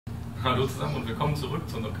Hallo zusammen und willkommen zurück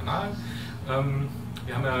zu unserem Kanal.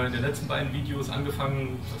 Wir haben ja in den letzten beiden Videos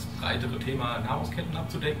angefangen, das breitere Thema Nahrungsketten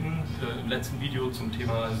abzudecken. Im letzten Video zum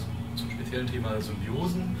speziellen Thema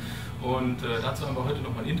Symbiosen. Und dazu haben wir heute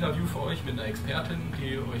nochmal ein Interview für euch mit einer Expertin,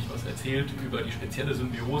 die euch was erzählt über die spezielle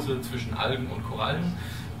Symbiose zwischen Algen und Korallen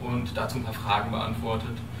und dazu ein paar Fragen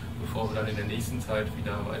beantwortet, bevor wir dann in der nächsten Zeit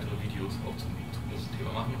wieder weitere Videos auch zum großen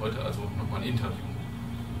Thema machen. Heute also nochmal ein Interview.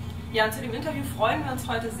 Ja, und zu dem Interview freuen wir uns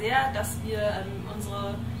heute sehr, dass wir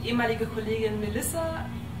unsere ehemalige Kollegin Melissa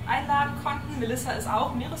einladen konnten. Melissa ist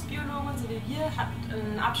auch Meeresbiologin, so wie wir, hat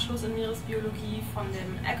einen Abschluss in Meeresbiologie von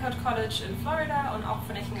dem Eckhart College in Florida und auch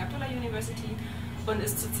von der King Abdullah University und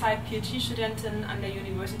ist zurzeit Ph.D.-Studentin an der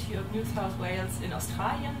University of New South Wales in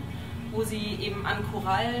Australien, wo sie eben an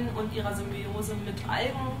Korallen und ihrer Symbiose mit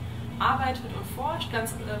Algen arbeitet und forscht.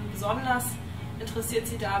 Ganz besonders interessiert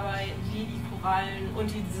sie dabei, wie die Korallen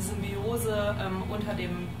und diese Symbiose unter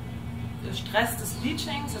dem Stress des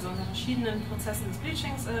Bleachings, also unter verschiedenen Prozessen des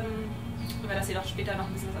Bleachings, über das sie doch später noch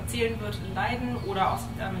ein bisschen was erzählen wird, leiden oder auch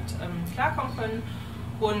damit klarkommen können.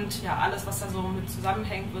 Und ja, alles, was da so mit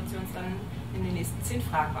zusammenhängt, wird sie uns dann in den nächsten 10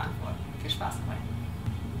 Fragen beantworten. Viel Spaß dabei!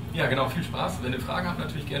 Ja, genau, viel Spaß. Wenn ihr Fragen habt,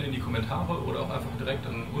 natürlich gerne in die Kommentare oder auch einfach direkt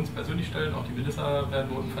an uns persönlich stellen. Auch die Melissa werden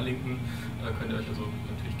wir unten verlinken. Da könnt ihr euch also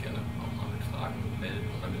natürlich gerne auch mal mit Fragen melden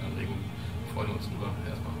oder mit Anregungen. Wir freuen uns drüber.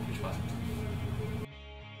 Erstmal viel Spaß.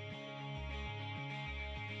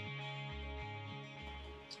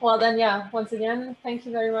 Well then, yeah, once again, thank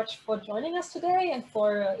you very much for joining us today and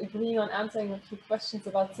for agreeing on answering a few questions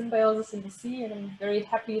about symbiosis in the sea. And I'm very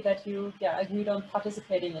happy that you agreed on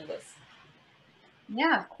participating in this.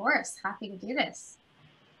 Yeah, of course. Happy to do this.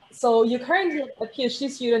 So you're currently a PhD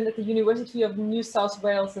student at the University of New South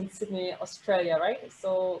Wales in Sydney, Australia, right?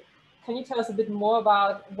 So can you tell us a bit more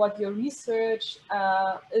about what your research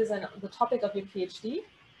is and the topic of your PhD?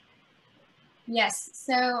 Yes,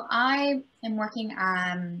 so I am working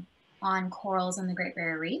on corals on the Great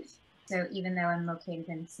Barrier Reef. So even though I'm located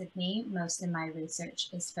in Sydney, most of my research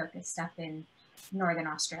is focused up in Northern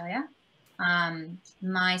Australia.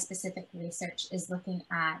 My specific research is looking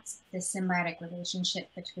at the symbiotic relationship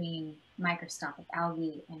between microscopic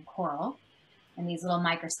algae and coral. And these little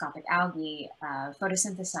microscopic algae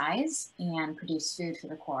photosynthesize and produce food for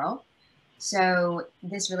the coral. So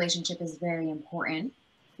this relationship is very important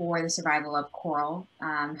for the survival of coral.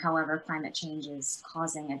 However, climate change is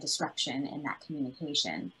causing a disruption in that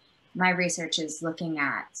communication. My research is looking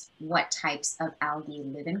at what types of algae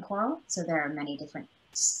live in coral. So there are many different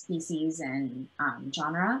species and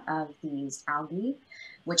genre of these algae,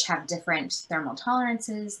 which have different thermal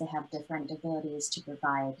tolerances. They have different abilities to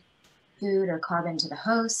provide food or carbon to the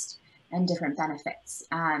host and different benefits.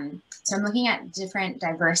 So I'm looking at different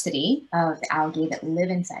diversity of the algae that live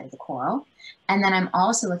inside of the coral. And then I'm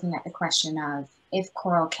also looking at the question of if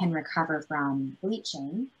coral can recover from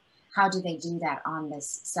bleaching, how do they do that on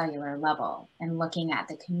this cellular level? And looking at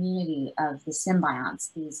the community of the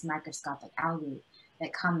symbionts, these microscopic algae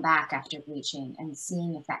that come back after bleaching and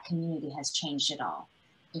seeing if that community has changed at all.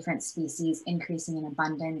 Different species increasing in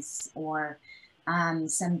abundance or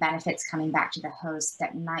some benefits coming back to the host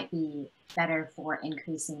that might be better for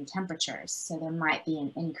increasing temperatures. So there might be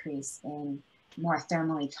an increase in more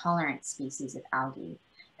thermally tolerant species of algae.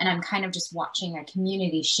 And I'm kind of just watching a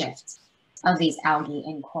community shift of these algae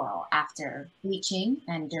in coral after bleaching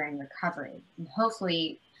and during recovery, and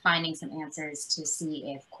hopefully finding some answers to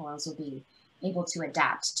see if corals will be able to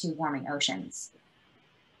adapt to warming oceans.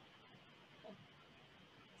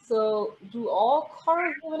 So do all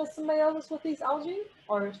corals live in a symbiosis with these algae,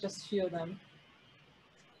 or just few of them?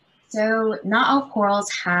 So not all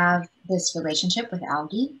corals have this relationship with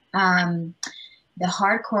algae. The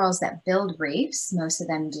hard corals that build reefs, most of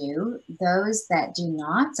them do. Those that do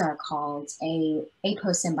not are called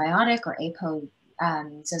aposymbiotic or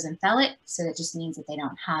apozoophyllate. So that just means that they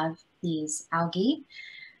don't have these algae.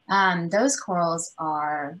 Those corals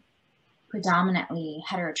are predominantly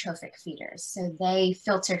heterotrophic feeders. So they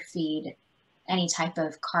filter feed any type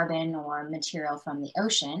of carbon or material from the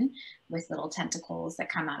ocean with little tentacles that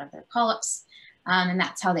come out of their polyps. And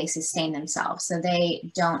that's how they sustain themselves. So they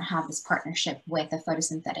don't have this partnership with a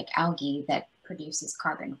photosynthetic algae that produces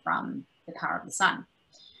carbon from the power of the sun.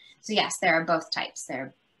 So yes, there are both types. There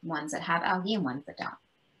are ones that have algae and ones that don't.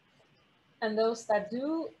 And those that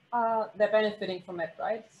do, they're benefiting from it,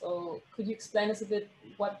 right? So could you explain us a bit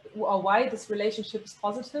what or why this relationship is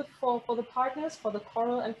positive for the partners, for the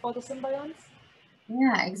coral and for the symbionts?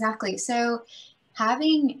 Yeah, exactly. So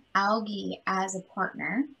having algae as a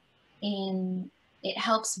partner it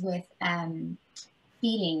helps with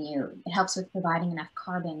feeding you. It helps with providing enough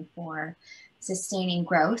carbon for sustaining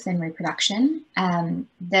growth and reproduction.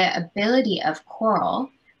 The ability of coral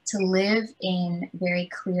to live in very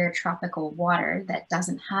clear tropical water that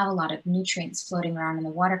doesn't have a lot of nutrients floating around in the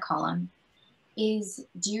water column is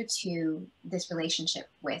due to this relationship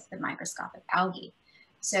with the microscopic algae.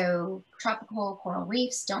 So tropical coral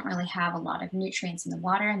reefs don't really have a lot of nutrients in the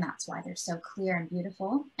water, and that's why they're so clear and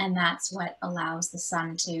beautiful. And that's what allows the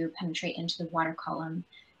sun to penetrate into the water column,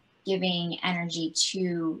 giving energy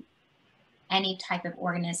to any type of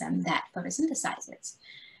organism that photosynthesizes.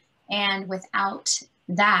 And without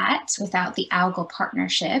that, without the algal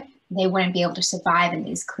partnership, they wouldn't be able to survive in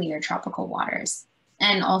these clear tropical waters.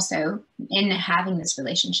 And also, in having this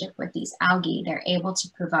relationship with these algae, they're able to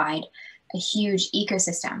provide a huge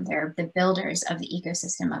ecosystem. They're the builders of the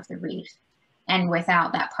ecosystem of the reef. And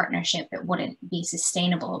without that partnership, it wouldn't be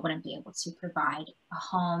sustainable. It wouldn't be able to provide a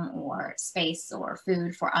home or space or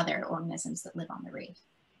food for other organisms that live on the reef.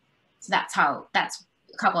 So that's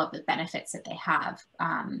a couple of the benefits that they have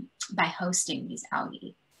by hosting these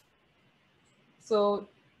algae. So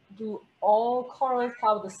do all corals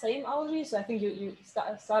have the same algae? So I think you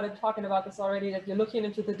started talking about this already, that you're looking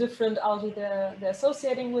into the different algae they're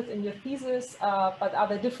associating with in your thesis, but are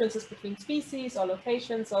there differences between species or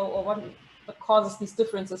locations, or what causes these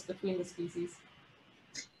differences between the species?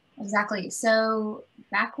 Exactly. So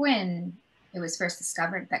back when it was first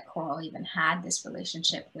discovered that coral even had this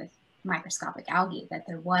relationship with microscopic algae, that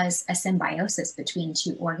there was a symbiosis between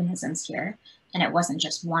two organisms here, and it wasn't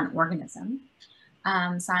just one organism.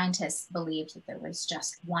 Scientists believed that there was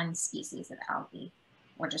just one species of algae,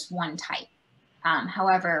 or just one type.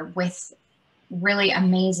 However, with really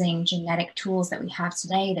amazing genetic tools that we have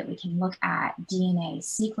today, that we can look at DNA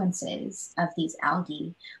sequences of these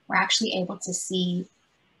algae, we're actually able to see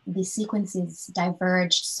the sequences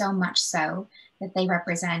diverge so much so that they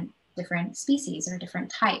represent different species or different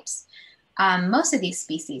types. Most of these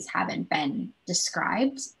species haven't been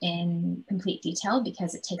described in complete detail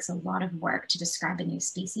because it takes a lot of work to describe a new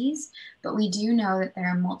species, but we do know that there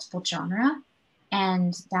are multiple genera,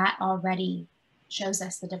 and that already shows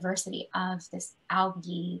us the diversity of this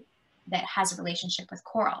algae that has a relationship with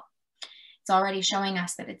coral. It's already showing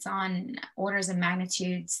us that it's on orders of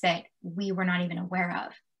magnitudes that we were not even aware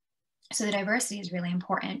of. So the diversity is really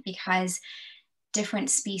important, because different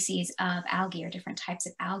species of algae or different types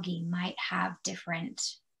of algae might have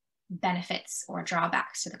different benefits or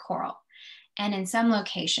drawbacks to the coral. And in some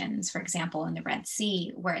locations, for example, in the Red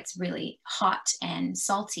Sea, where it's really hot and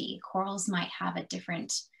salty, corals might have a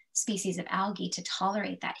different species of algae to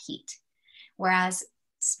tolerate that heat. Whereas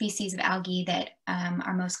species of algae that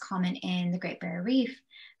are most common in the Great Barrier Reef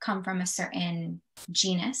come from a certain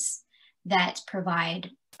genus that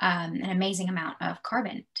provide an amazing amount of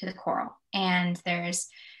carbon to the coral. And there's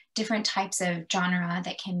different types of genera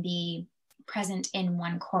that can be present in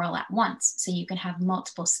one coral at once. So you can have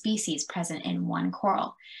multiple species present in one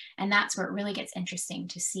coral. And that's where it really gets interesting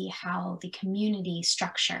to see how the community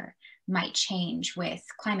structure might change with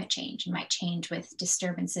climate change, might change with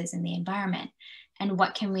disturbances in the environment. And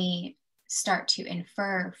what can we start to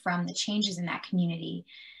infer from the changes in that community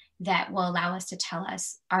that will allow us to tell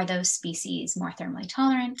us, are those species more thermally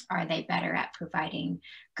tolerant? Are they better at providing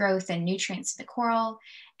growth and nutrients to the coral?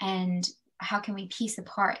 And how can we piece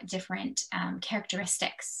apart different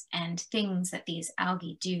characteristics and things that these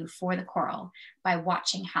algae do for the coral by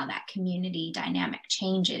watching how that community dynamic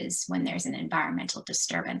changes when there's an environmental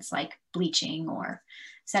disturbance like bleaching or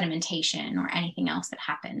sedimentation or anything else that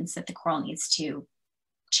happens that the coral needs to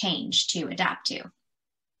change to adapt to.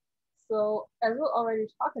 So as we're already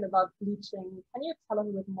talking about bleaching, can you tell us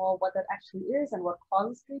a bit more what that actually is and what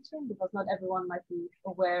causes bleaching? Because not everyone might be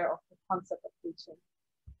aware of the concept of bleaching.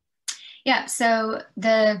 Yeah, so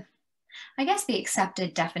I guess the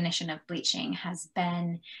accepted definition of bleaching has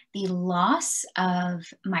been the loss of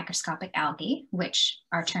microscopic algae, which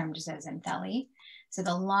are termed zooxanthellae. So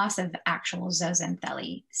the loss of actual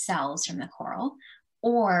zooxanthellae cells from the coral,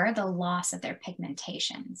 or the loss of their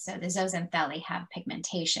pigmentation. So the zooxanthellae have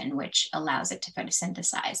pigmentation, which allows it to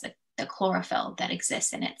photosynthesize the chlorophyll that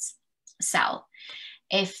exists in its cell.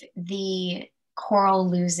 If the coral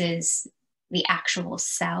loses the actual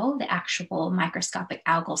cell, the actual microscopic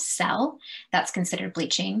algal cell, that's considered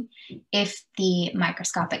bleaching. If the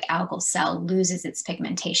microscopic algal cell loses its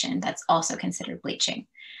pigmentation, that's also considered bleaching.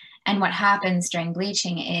 And what happens during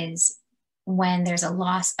bleaching is when there's a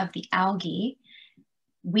loss of the algae,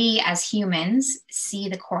 we as humans see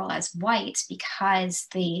the coral as white because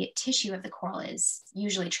the tissue of the coral is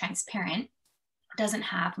usually transparent, doesn't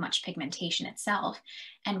have much pigmentation itself,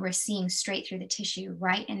 and we're seeing straight through the tissue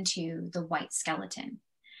right into the white skeleton.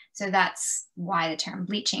 So that's why the term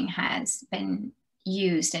bleaching has been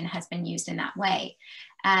used and has been used in that way.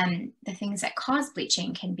 The things that cause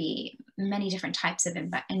bleaching can be many different types of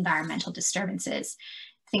environmental disturbances,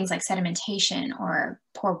 things like sedimentation or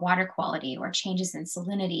poor water quality or changes in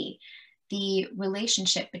salinity. The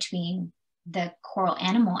relationship between the coral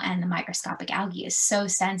animal and the microscopic algae is so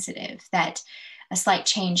sensitive that a slight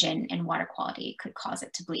change in water quality could cause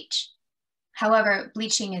it to bleach. However,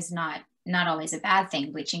 bleaching is not always a bad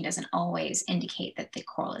thing. Bleaching doesn't always indicate that the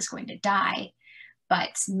coral is going to die,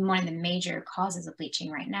 but one of the major causes of bleaching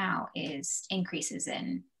right now is increases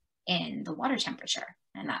in the water temperature,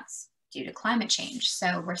 and that's due to climate change.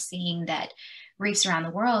 So we're seeing that reefs around the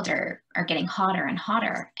world are getting hotter and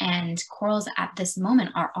hotter, and corals at this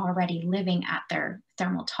moment are already living at their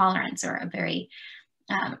thermal tolerance, or a very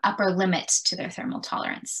upper limit to their thermal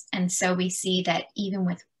tolerance. And so we see that even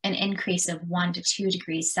with an increase of 1 to 2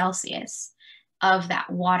 degrees Celsius of that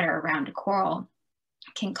water around a coral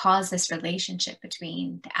can cause this relationship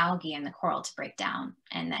between the algae and the coral to break down,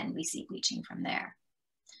 and then we see bleaching from there.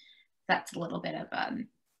 That's a little bit of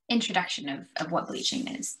introduction of what bleaching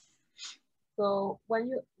is. So when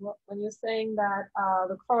you're saying that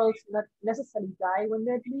the corals not necessarily die when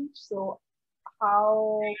they're bleached, so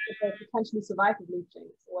how could they potentially survive the bleaching?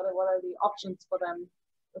 So what are the options for them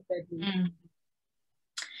if they're bleached?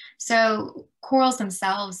 So corals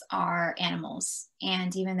themselves are animals,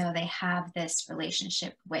 and even though they have this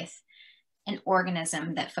relationship with an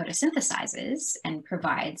organism that photosynthesizes and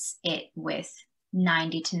provides it with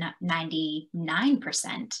 90 to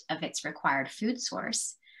 99% of its required food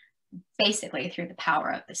source, basically through the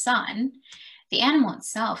power of the sun, the animal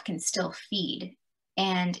itself can still feed.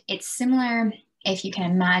 And it's similar, if you can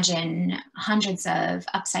imagine, hundreds of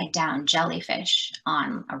upside down jellyfish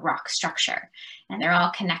on a rock structure, and they're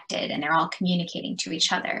all connected and they're all communicating to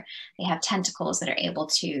each other. They have tentacles that are able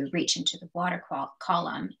to reach into the water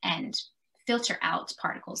column and filter out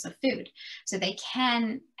particles of food. So they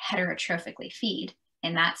can heterotrophically feed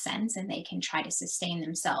in that sense, and they can try to sustain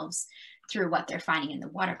themselves through what they're finding in the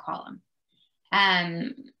water column.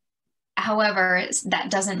 However,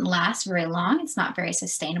 that doesn't last very long. It's not very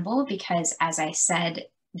sustainable because, as I said,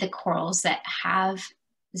 the corals that have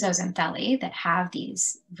zooxanthellae, that have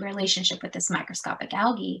these relationship with this microscopic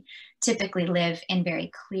algae, typically live in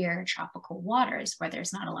very clear tropical waters where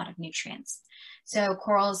there's not a lot of nutrients. So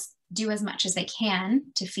corals do as much as they can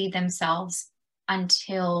to feed themselves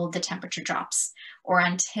until the temperature drops or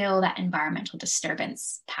until that environmental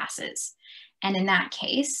disturbance passes. And in that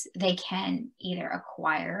case, they can either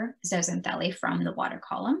acquire zooxanthellae from the water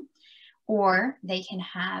column, or they can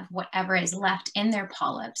have whatever is left in their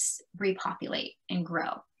polyps repopulate and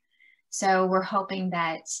grow. So we're hoping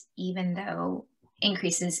that even though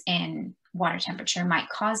increases in water temperature might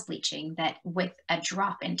cause bleaching, that with a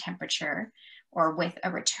drop in temperature or with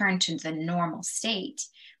a return to the normal state,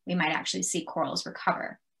 we might actually see corals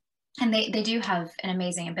recover. And they do have an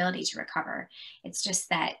amazing ability to recover. It's just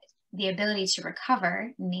that the ability to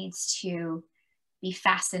recover needs to be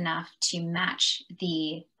fast enough to match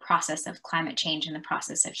the process of climate change and the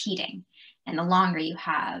process of heating. And the longer you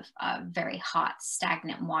have a very hot,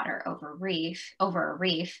 stagnant water over a reef,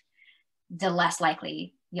 the less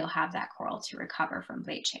likely you'll have that coral to recover from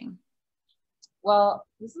bleaching. Well,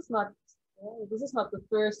 this is not the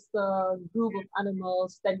first group of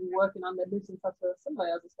animals that you're working on that lives in such a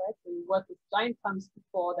symbiosis, right? So you worked with giant clams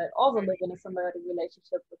before that also live in a symbiotic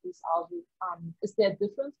relationship with these algae. Is there a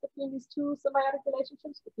difference between these two symbiotic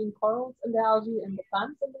relationships, between corals and the algae and the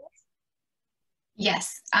plants and the rest?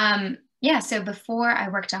 Yes. Yeah, so before I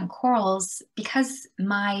worked on corals, because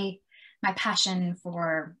my passion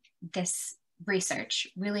for this research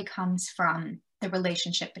really comes from the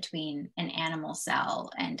relationship between an animal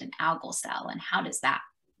cell and an algal cell, and how does that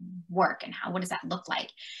work and what does that look like?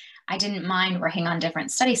 I didn't mind working on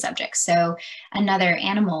different study subjects. So another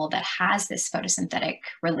animal that has this photosynthetic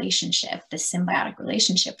relationship, this symbiotic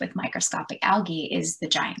relationship with microscopic algae, is the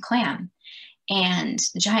giant clam. And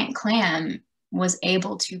the giant clam was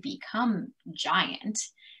able to become giant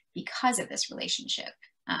because of this relationship,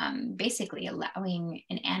 basically allowing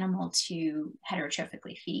an animal to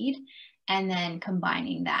heterotrophically feed and then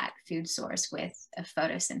combining that food source with a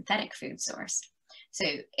photosynthetic food source. So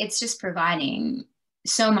it's just providing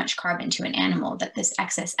so much carbon to an animal that this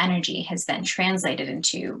excess energy has then translated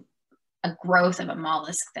into a growth of a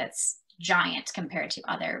mollusk that's giant compared to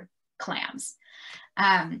other clams.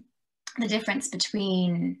 The difference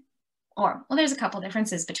between, there's a couple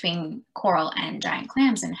differences between coral and giant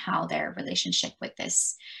clams and how their relationship with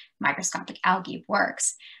this microscopic algae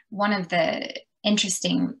works. One of the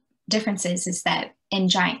interesting differences is that in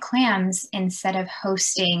giant clams, instead of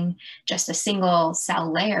hosting just a single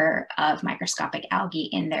cell layer of microscopic algae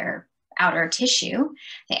in their outer tissue,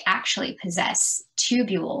 they actually possess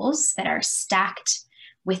tubules that are stacked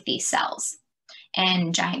with these cells.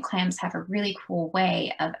 And giant clams have a really cool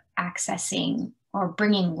way of accessing or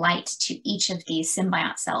bringing light to each of these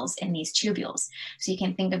symbiont cells in these tubules. So you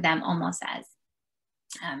can think of them almost as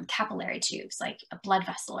capillary tubes, like a blood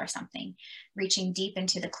vessel or something, reaching deep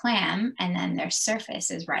into the clam, and then their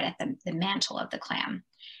surface is right at the mantle of the clam.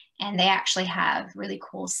 And they actually have really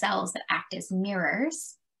cool cells that act as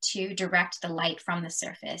mirrors to direct the light from the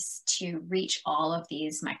surface to reach all of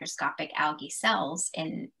these microscopic algae cells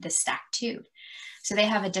in the stacked tube. So they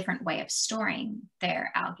have a different way of storing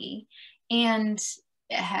their algae. And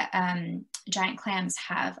giant clams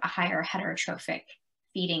have a higher heterotrophic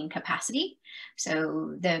feeding capacity.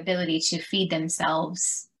 So the ability to feed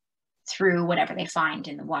themselves through whatever they find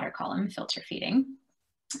in the water column, filter feeding,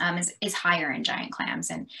 is higher in giant clams.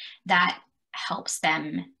 And that helps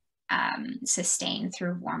them sustain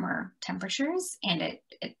through warmer temperatures. And it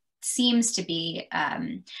seems to be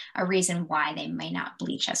a reason why they may not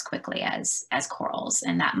bleach as quickly as corals.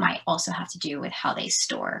 And that might also have to do with how they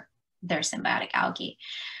store their symbiotic algae.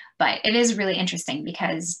 But it is really interesting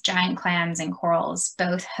because giant clams and corals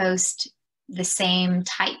both host the same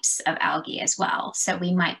types of algae as well. So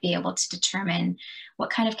we might be able to determine what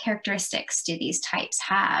kind of characteristics do these types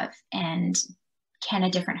have, and can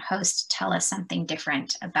a different host tell us something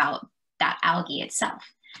different about that algae itself?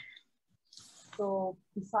 So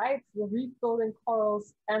besides the reef-building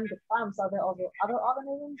corals and the clams, are there also other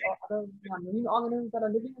organisms or other marine organisms that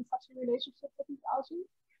are living in such a relationship with these algae?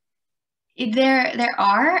 There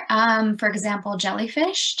are, for example,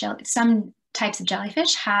 jellyfish. Some types of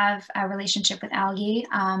jellyfish have a relationship with algae.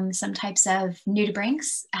 Some types of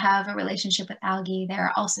nudibranchs have a relationship with algae. There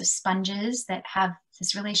are also sponges that have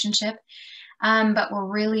this relationship. But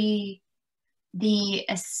the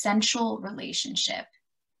essential relationship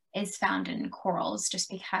is found in corals, just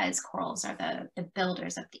because corals are the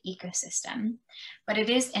builders of the ecosystem. But it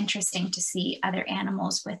is interesting to see other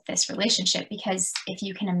animals with this relationship, because if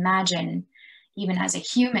you can imagine, even as a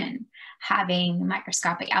human, having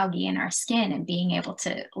microscopic algae in our skin and being able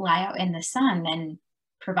to lie out in the sun and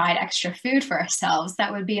provide extra food for ourselves,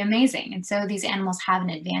 that would be amazing. And so these animals have an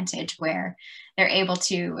advantage where they're able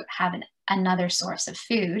to have another source of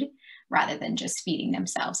food rather than just feeding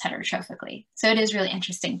themselves heterotrophically. So it is really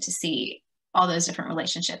interesting to see all those different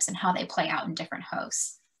relationships and how they play out in different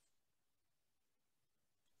hosts.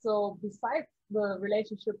 So besides the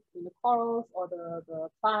relationship between the corals or the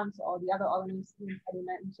plants or the other organisms that you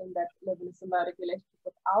mentioned that live in a symbiotic relationship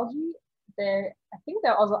with algae, I think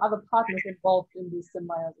there are also other partners involved in these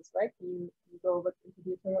symbiosis, right? Can you go over into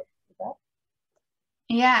detail with that?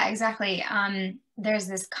 Yeah, exactly. There's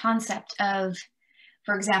this concept of,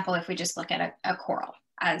 for example, if we just look at a coral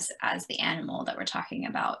as the animal that we're talking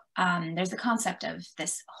about, there's the concept of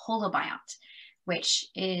this holobiont, which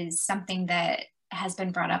is something that has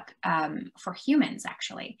been brought up for humans,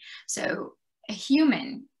 actually. So a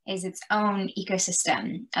human is its own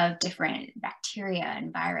ecosystem of different bacteria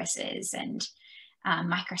and viruses and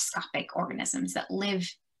microscopic organisms that live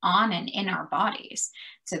on and in our bodies.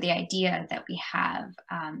 So the idea that we have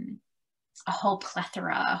a whole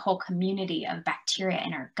plethora, a whole community of bacteria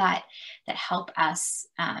in our gut that help us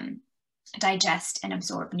digest and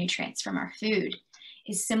absorb nutrients from our food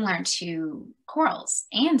is similar to corals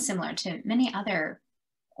and similar to many other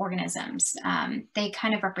organisms. They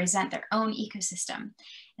kind of represent their own ecosystem.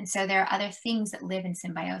 And so there are other things that live in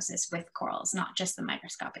symbiosis with corals, not just the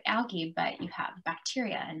microscopic algae, but you have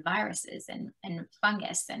bacteria and viruses and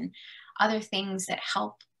fungus and other things that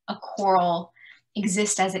help a coral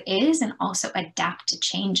exist as it is and also adapt to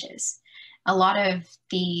changes. A lot of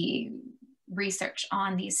the research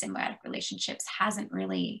on these symbiotic relationships hasn't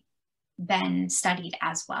really been studied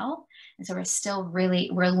as well. And so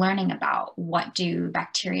we're learning about what do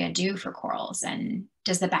bacteria do for corals, and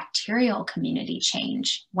does the bacterial community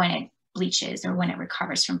change when it bleaches or when it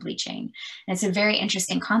recovers from bleaching. And it's a very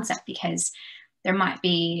interesting concept because there might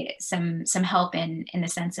be some help in the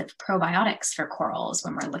sense of probiotics for corals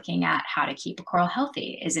when we're looking at how to keep a coral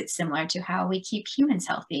healthy. Is it similar to how we keep humans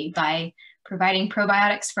healthy by providing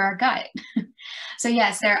probiotics for our gut? So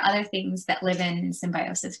yes, there are other things that live in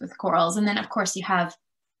symbiosis with corals. And then of course you have,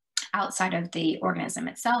 outside of the organism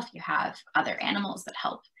itself, you have other animals that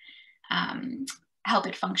help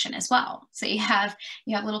it function as well. So you have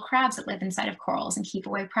little crabs that live inside of corals and keep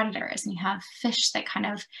away predators, and you have fish that kind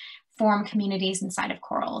of form communities inside of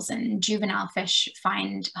corals, and juvenile fish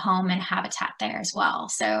find home and habitat there as well.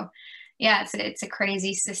 So Yeah, it's a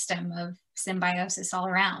crazy system of symbiosis all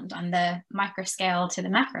around, on the micro scale to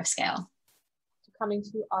the macro scale. Coming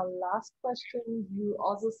to our last question, you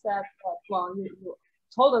also said that, well, you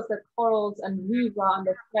told us that corals and reefs are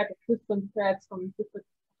under threat of different threats from different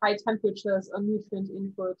high temperatures or nutrient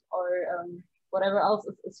input or whatever else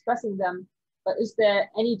is stressing them. But is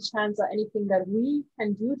there any chance or anything that we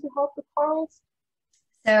can do to help the corals?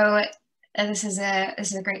 So this is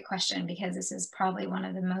a great question, because this is probably one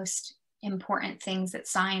of the most important things that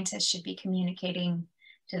scientists should be communicating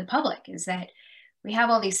to the public, is that we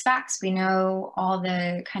have all these facts. We know all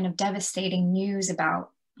the kind of devastating news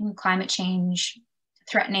about climate change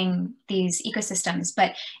threatening these ecosystems.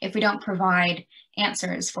 But if we don't provide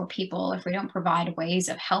answers for people, if we don't provide ways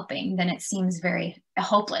of helping, then it seems very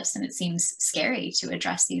hopeless and it seems scary to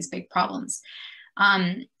address these big problems.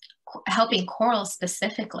 Helping corals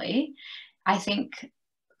specifically, I think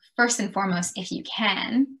first and foremost, if you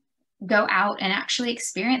can, go out and actually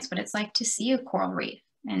experience what it's like to see a coral reef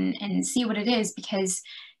and see what it is, because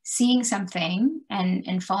seeing something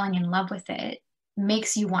and falling in love with it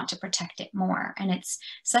makes you want to protect it more. And it's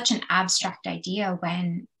such an abstract idea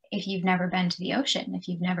when, if you've never been to the ocean, if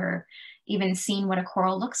you've never even seen what a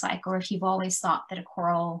coral looks like, or if you've always thought that a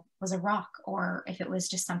coral was a rock, or if it was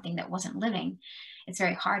just something that wasn't living, it's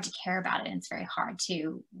very hard to care about it. And it's very hard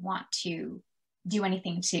to want to do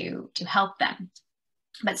anything to help them.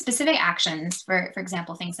 But specific actions, for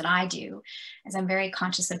example, things that I do, is I'm very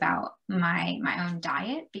conscious about my own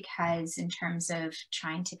diet, because in terms of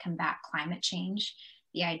trying to combat climate change,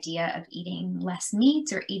 the idea of eating less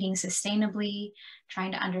meat or eating sustainably,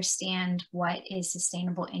 trying to understand what is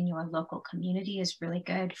sustainable in your local community is really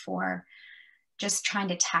good for just trying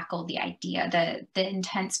to tackle the idea, the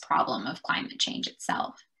intense problem of climate change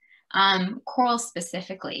itself. Corals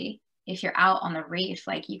specifically, if you're out on the reef,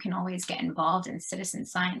 like, you can always get involved in citizen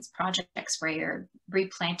science projects where you're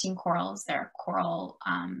replanting corals. There are coral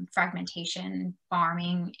fragmentation,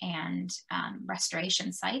 farming, and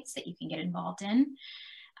restoration sites that you can get involved in.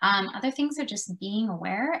 Other things are just being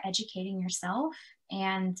aware, educating yourself,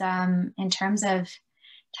 and in terms of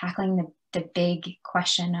tackling the big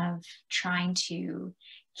question of trying to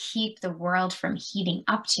keep the world from heating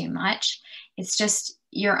up too much, it's just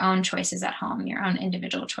your own choices at home, your own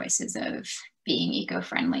individual choices of being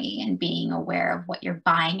eco-friendly and being aware of what you're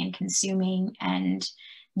buying and consuming and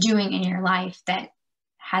doing in your life that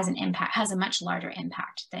has an impact, has a much larger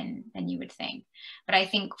impact than you would think. But I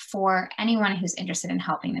think for anyone who's interested in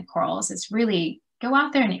helping the corals, it's really go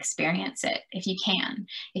out there and experience it if you can.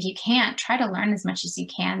 If you can't, try to learn as much as you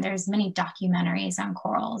can. There's many documentaries on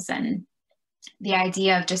corals, and the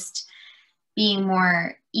idea of just being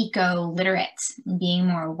more eco-literate, being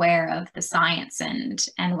more aware of the science and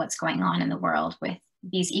what's going on in the world with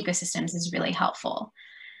these ecosystems is really helpful.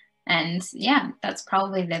 And yeah, that's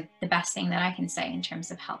probably the best thing that I can say in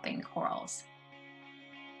terms of helping corals.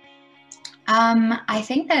 I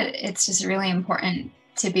think that it's just really important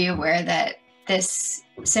to be aware that this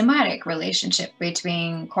symbiotic relationship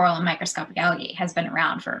between coral and microscopic algae has been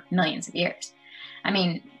around for millions of years. I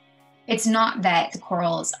mean, it's not that the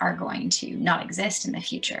corals are going to not exist in the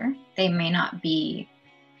future. They may not be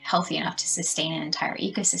healthy enough to sustain an entire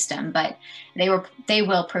ecosystem, but they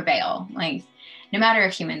will prevail. Like, no matter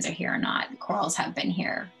if humans are here or not, corals have been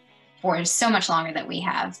here for so much longer than we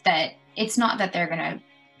have, that it's not that they're going to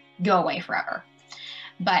go away forever.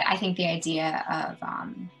 But I think the idea of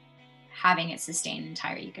having it sustain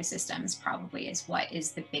entire ecosystems probably is what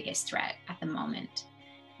is the biggest threat at the moment.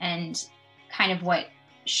 And kind of what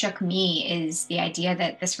shook me is the idea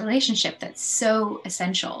that this relationship that's so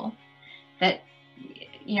essential, that,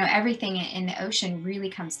 you know, everything in the ocean really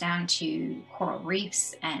comes down to coral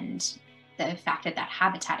reefs and the fact that that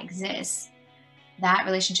habitat exists. That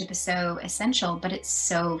relationship is so essential, but it's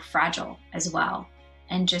so fragile as well.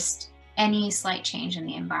 And just any slight change in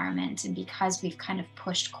the environment, and because we've kind of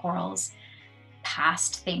pushed corals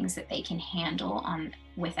past things that they can handle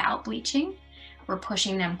without bleaching, we're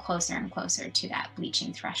pushing them closer and closer to that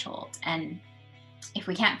bleaching threshold. And if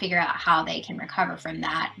we can't figure out how they can recover from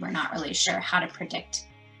that, we're not really sure how to predict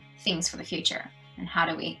things for the future. And how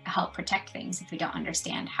do we help protect things if we don't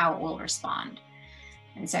understand how it will respond?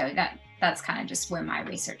 And so that's kind of just where my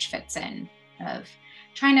research fits in, of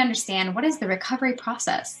trying to understand what is the recovery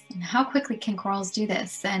process and how quickly can corals do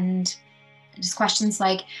this? And just questions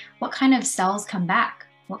like, what kind of cells come back?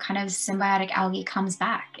 What kind of symbiotic algae comes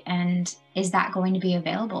back? And is that going to be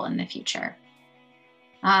available in the future?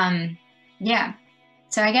 Yeah,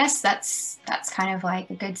 so I guess that's kind of like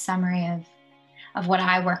a good summary of what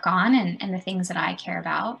I work on and the things that I care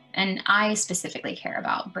about. And I specifically care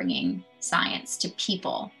about bringing science to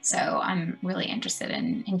people. So I'm really interested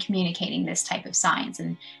in communicating this type of science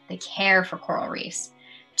and the care for coral reefs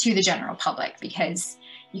to the general public, because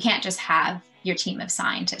you can't just have your team of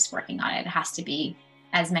scientists working on it. It has to be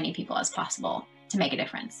as many people as possible to make a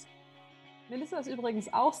difference. Melissa ist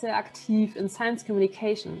übrigens auch sehr aktiv in Science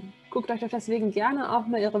Communication. Guckt euch doch deswegen gerne auch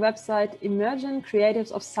mal ihre Website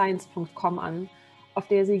emergingcreativesofscience.com an, auf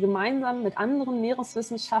der sie gemeinsam mit anderen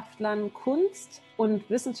Meereswissenschaftlern Kunst und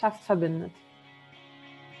Wissenschaft verbindet.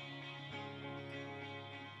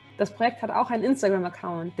 Das Projekt hat auch einen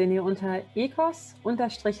Instagram-Account, den ihr unter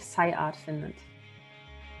ecos_sciart findet.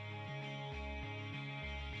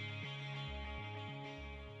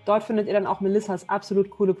 Dort findet ihr dann auch Melissas absolut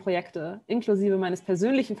coole Projekte, inklusive meines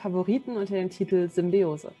persönlichen Favoriten unter dem Titel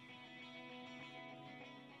Symbiose.